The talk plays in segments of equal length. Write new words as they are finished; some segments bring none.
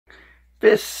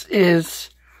This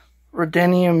is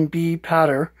Rhodamine B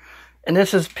powder, and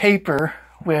this is paper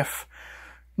with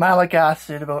malic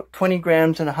acid, about 20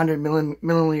 grams in a 100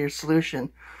 milliliter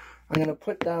solution. I'm going to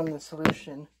put down the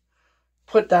solution,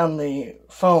 put down the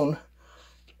phone,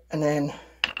 and then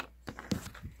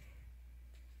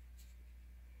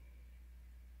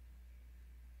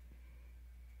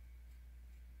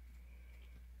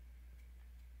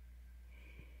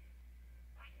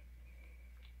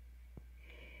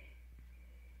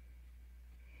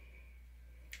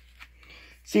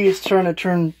see, it's trying to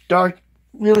turn dark,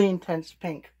 really intense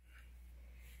pink.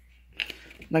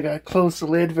 And I gotta close the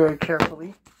lid very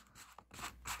carefully.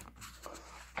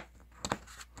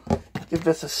 Give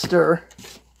this a stir.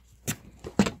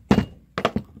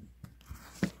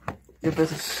 Give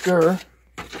this a stir.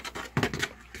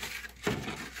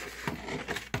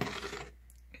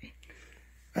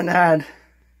 And add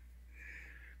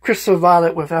crystal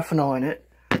violet with ethanol in it.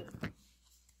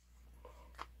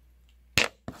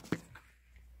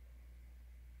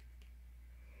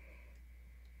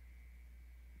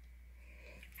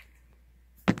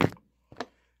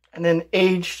 And then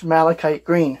aged malachite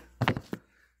green.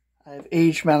 I have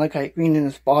aged malachite green in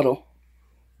this bottle.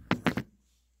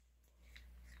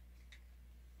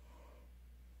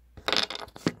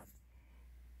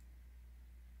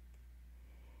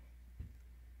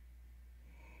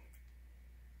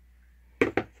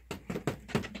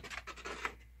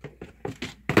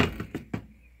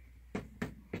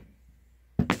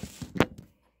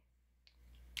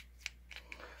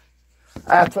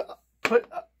 I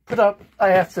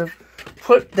have to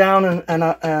put down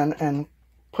and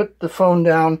put the phone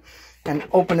down and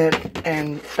open it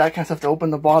and that kind of stuff to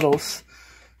open the bottles,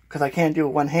 because I can't do it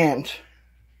with one hand.